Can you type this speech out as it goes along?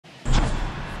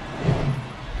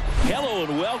Hello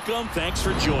and welcome. Thanks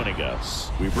for joining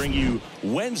us. We bring you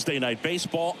Wednesday Night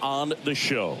Baseball on the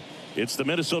show. It's the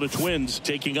Minnesota Twins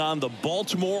taking on the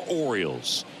Baltimore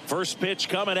Orioles. First pitch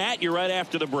coming at you right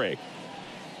after the break.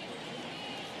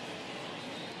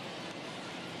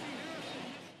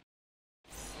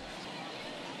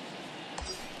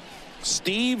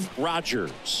 Steve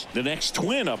Rogers, the next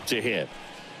Twin up to hit.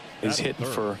 He's hitting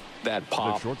for that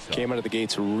pop. Came out of the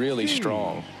gates really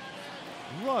strong.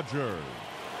 Rogers.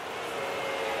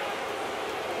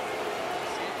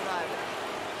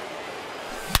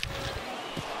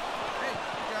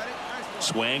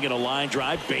 Swing and a line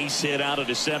drive, base hit out of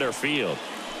the center field.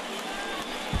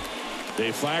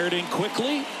 They fired in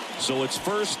quickly, so it's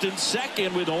first and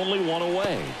second with only one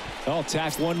away. Oh,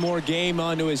 tack one more game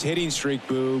onto his hitting streak,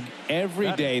 Boog.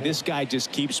 Every day, this guy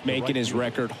just keeps making his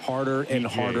record harder and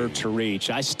harder to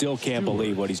reach. I still can't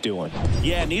believe what he's doing.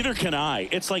 Yeah, neither can I.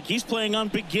 It's like he's playing on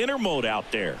beginner mode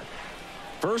out there.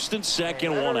 First and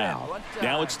second, one out.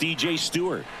 Now it's DJ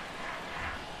Stewart.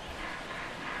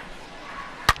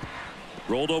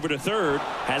 Rolled over to third,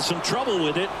 has some trouble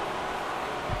with it.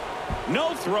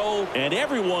 No throw, and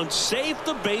everyone's safe.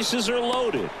 The bases are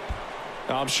loaded.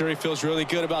 I'm sure he feels really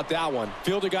good about that one.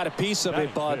 Fielder got a piece of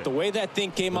it, but the way that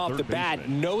thing came off the bat,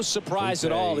 no surprise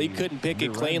at all. He couldn't pick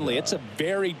it cleanly. It's a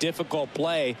very difficult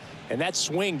play, and that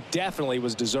swing definitely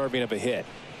was deserving of a hit.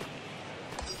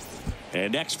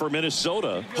 And next for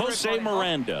Minnesota, Jose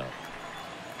Miranda.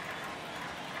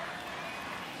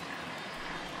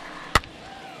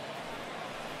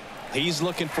 He's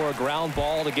looking for a ground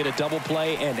ball to get a double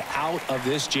play and out of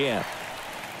this jam.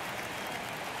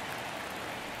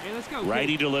 Hey, let's go.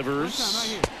 Righty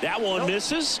delivers. That one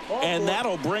misses, and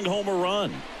that'll bring home a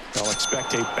run. They'll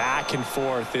expect a back and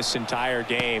forth this entire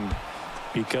game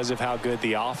because of how good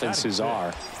the offenses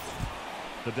are.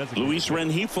 Luis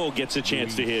Rengifo gets a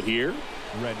chance to hit here.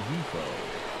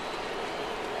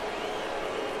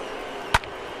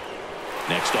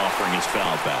 Next offering is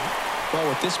foul back. Well,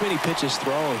 with this many pitches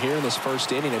thrown here in this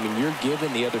first inning, I mean, you're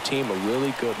giving the other team a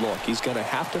really good look. He's going to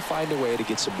have to find a way to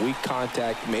get some weak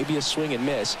contact, maybe a swing and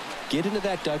miss, get into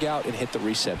that dugout and hit the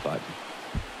reset button.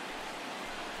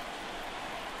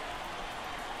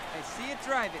 Hey, see it,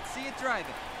 drive it. See it, drive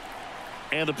it.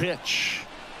 And a pitch.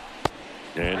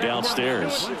 And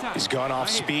downstairs. He's gone off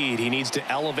speed. He needs to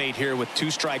elevate here with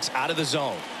 2 strikes out of the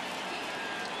zone.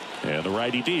 And the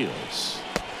righty deals.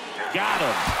 Got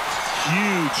him.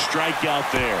 Huge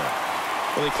strikeout there.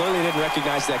 Well, he clearly didn't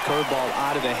recognize that curveball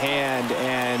out of the hand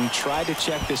and tried to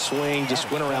check the swing, just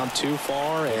went around too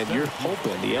far, and you're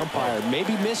hoping the umpire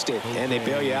maybe missed it, and they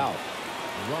bail you out.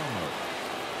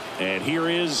 And here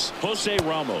is Jose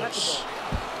Ramos.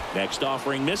 Next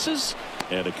offering misses,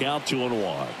 and a count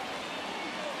 2-1.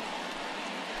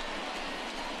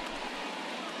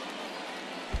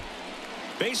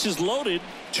 Bases loaded,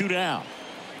 2 down.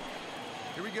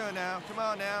 Here we go now. Come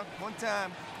on now. One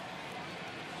time.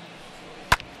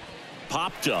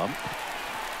 Popped up.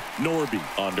 Norby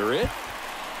under it.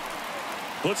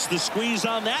 Puts the squeeze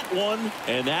on that one,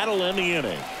 and that'll end the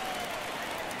inning.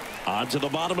 On to the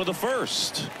bottom of the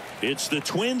first. It's the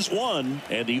Twins 1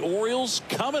 and the Orioles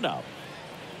coming up.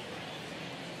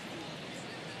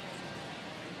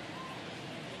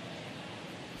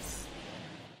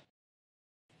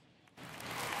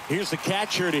 Here's the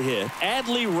catcher to hit,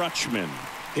 Adley Rutschman.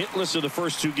 Hitless in the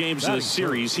first 2 games of the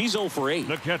series. He's 0 for 8.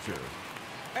 The catcher,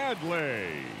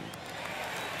 Adley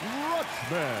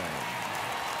Rutschman.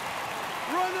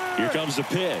 Here comes the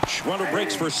pitch. Runner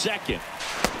breaks for second.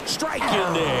 Strike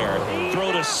in there.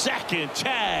 Throw to second.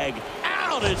 Tag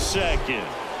out at second.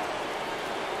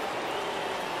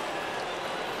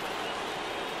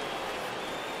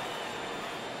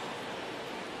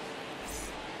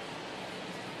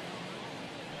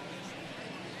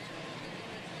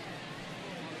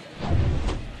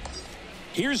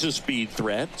 Here's a speed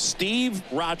threat, Steve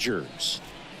Rogers.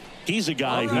 He's a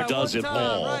guy who does it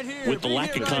all. With the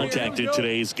lack of contact in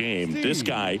today's game, this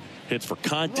guy hits for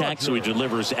contact, so he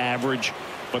delivers average,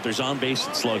 but there's on base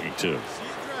and slugging too.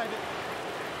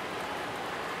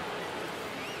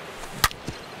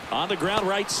 On the ground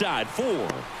right side, 4,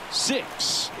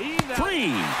 6, 3,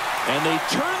 and they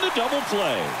turn the double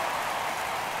play.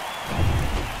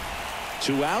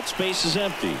 2 outs, base is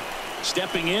empty.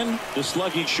 Stepping in, the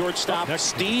slugging shortstop,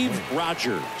 Steve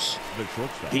Rogers.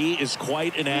 He is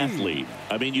quite an athlete.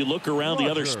 I mean, you look around the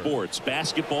other sports,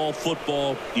 basketball,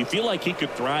 football, you feel like he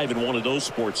could thrive in one of those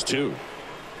sports too.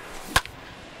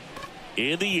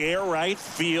 In the air, right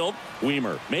field.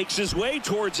 Weimer makes his way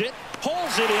towards it,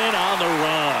 pulls it in on the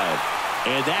run,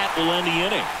 and that will end the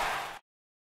inning.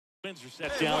 Wins are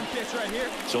set down. Right here.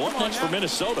 So up next for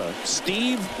Minnesota,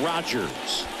 Steve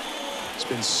Rogers. He's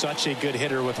been such a good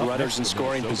hitter with runners in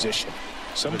scoring position.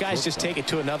 Some guys just take it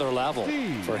to another level.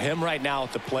 For him right now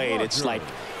at the plate, it's like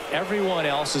everyone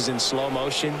else is in slow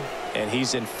motion and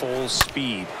he's in full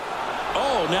speed.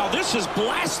 Oh, now this is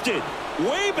blasted.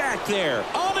 Way back there.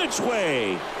 On its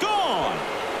way. Gone.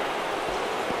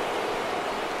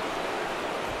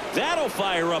 That'll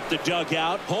fire up the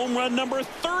dugout. Home run number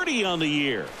 30 on the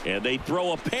year. And they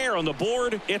throw a pair on the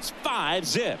board. It's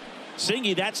 5-zip.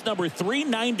 Singy, that's number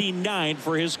 399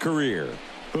 for his career.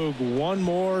 Boog, one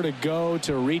more to go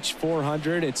to reach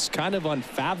 400. It's kind of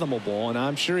unfathomable, and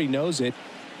I'm sure he knows it.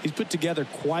 He's put together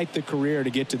quite the career to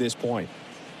get to this point.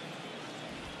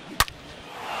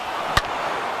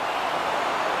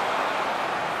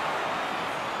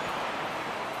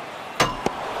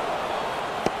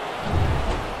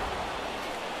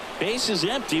 Base is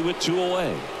empty with 2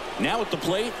 away. Now at the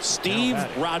plate, Steve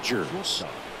Rogers.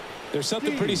 There's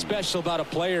something pretty special about a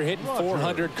player hitting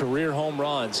 400 career home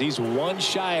runs. He's one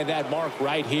shy of that mark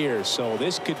right here, so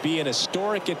this could be an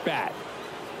historic at bat.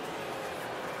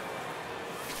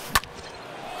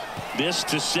 This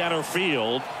to center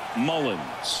field.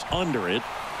 Mullins under it.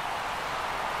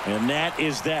 And that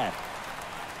is that.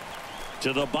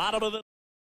 To the bottom of the.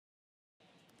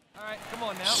 All right, come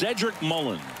on now. Cedric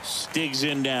Mullins digs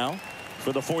in now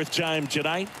for the 4th time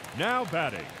tonight. Now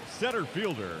batting, center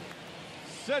fielder,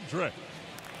 Cedric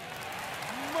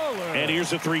Mullins. And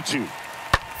here's a 3-2.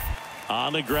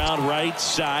 On the ground, right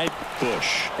side.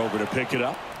 Bush over to pick it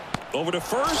up. Over to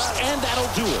first, and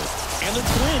that'll do it. And the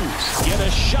Twins get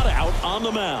a shutout on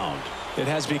the mound. It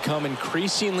has become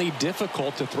increasingly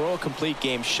difficult to throw a complete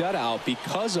game shutout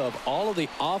because of all of the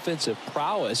offensive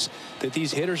prowess that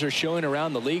these hitters are showing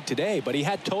around the league today. But he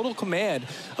had total command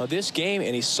of this game,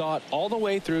 and he saw it all the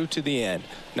way through to the end.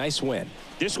 Nice win.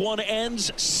 This one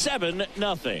ends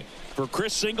 7-0. For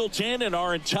Chris Singleton and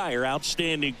our entire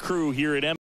outstanding crew here at